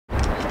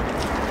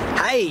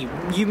Hey,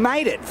 you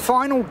made it!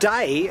 Final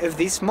day of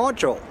this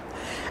module.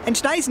 And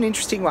today's an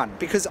interesting one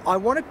because I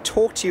want to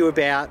talk to you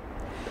about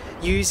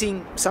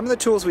using some of the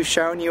tools we've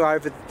shown you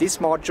over this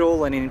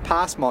module and in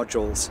past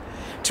modules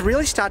to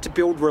really start to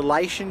build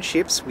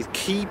relationships with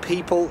key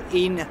people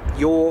in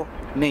your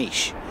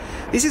niche.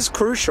 This is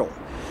crucial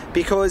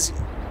because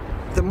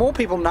the more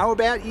people know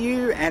about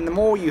you and the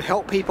more you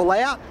help people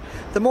out,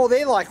 the more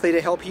they're likely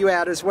to help you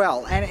out as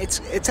well. And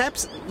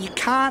you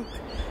can't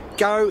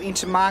go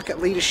into market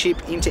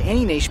leadership into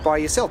any niche by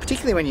yourself,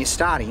 particularly when you're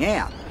starting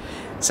out.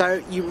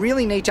 So you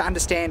really need to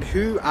understand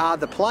who are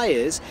the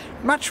players,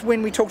 much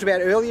when we talked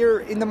about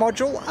earlier in the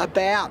module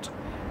about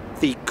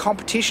the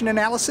competition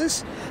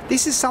analysis.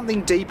 This is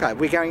something deeper.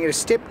 We're going a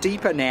step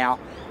deeper now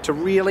to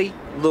really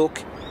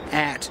look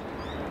at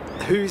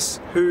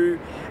who's who,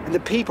 and the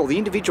people, the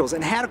individuals,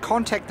 and how to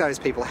contact those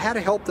people, how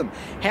to help them,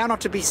 how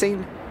not to be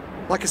seen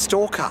like a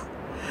stalker.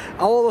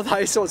 All of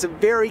those sorts of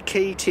very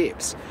key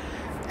tips.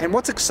 And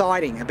what's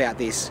exciting about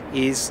this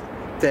is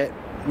that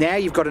now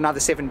you've got another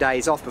 7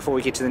 days off before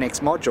we get to the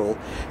next module,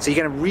 so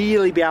you're going to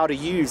really be able to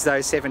use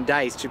those 7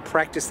 days to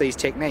practice these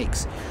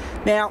techniques.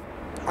 Now,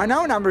 I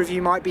know a number of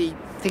you might be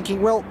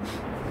thinking, well,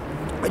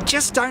 I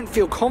just don't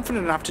feel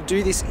confident enough to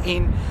do this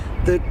in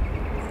the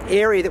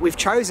area that we've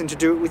chosen to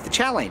do it with the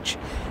challenge.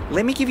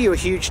 Let me give you a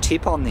huge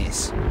tip on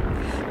this.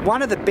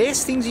 One of the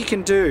best things you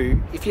can do,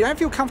 if you don't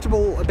feel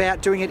comfortable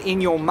about doing it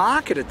in your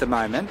market at the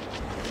moment,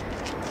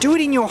 do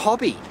it in your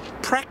hobby.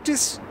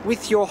 Practice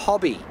with your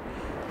hobby.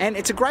 And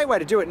it's a great way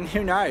to do it, and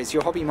who knows,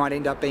 your hobby might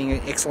end up being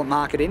an excellent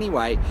market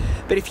anyway.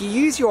 But if you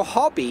use your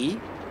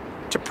hobby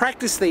to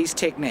practice these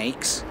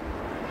techniques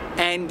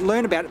and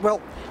learn about it,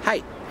 well,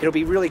 hey, it'll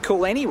be really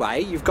cool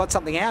anyway. You've got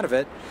something out of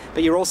it,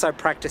 but you're also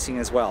practicing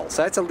as well.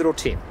 So that's a little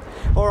tip.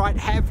 All right,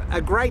 have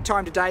a great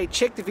time today.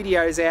 Check the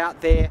videos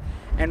out there.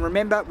 And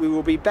remember, we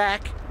will be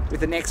back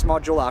with the next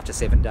module after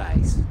 7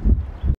 days.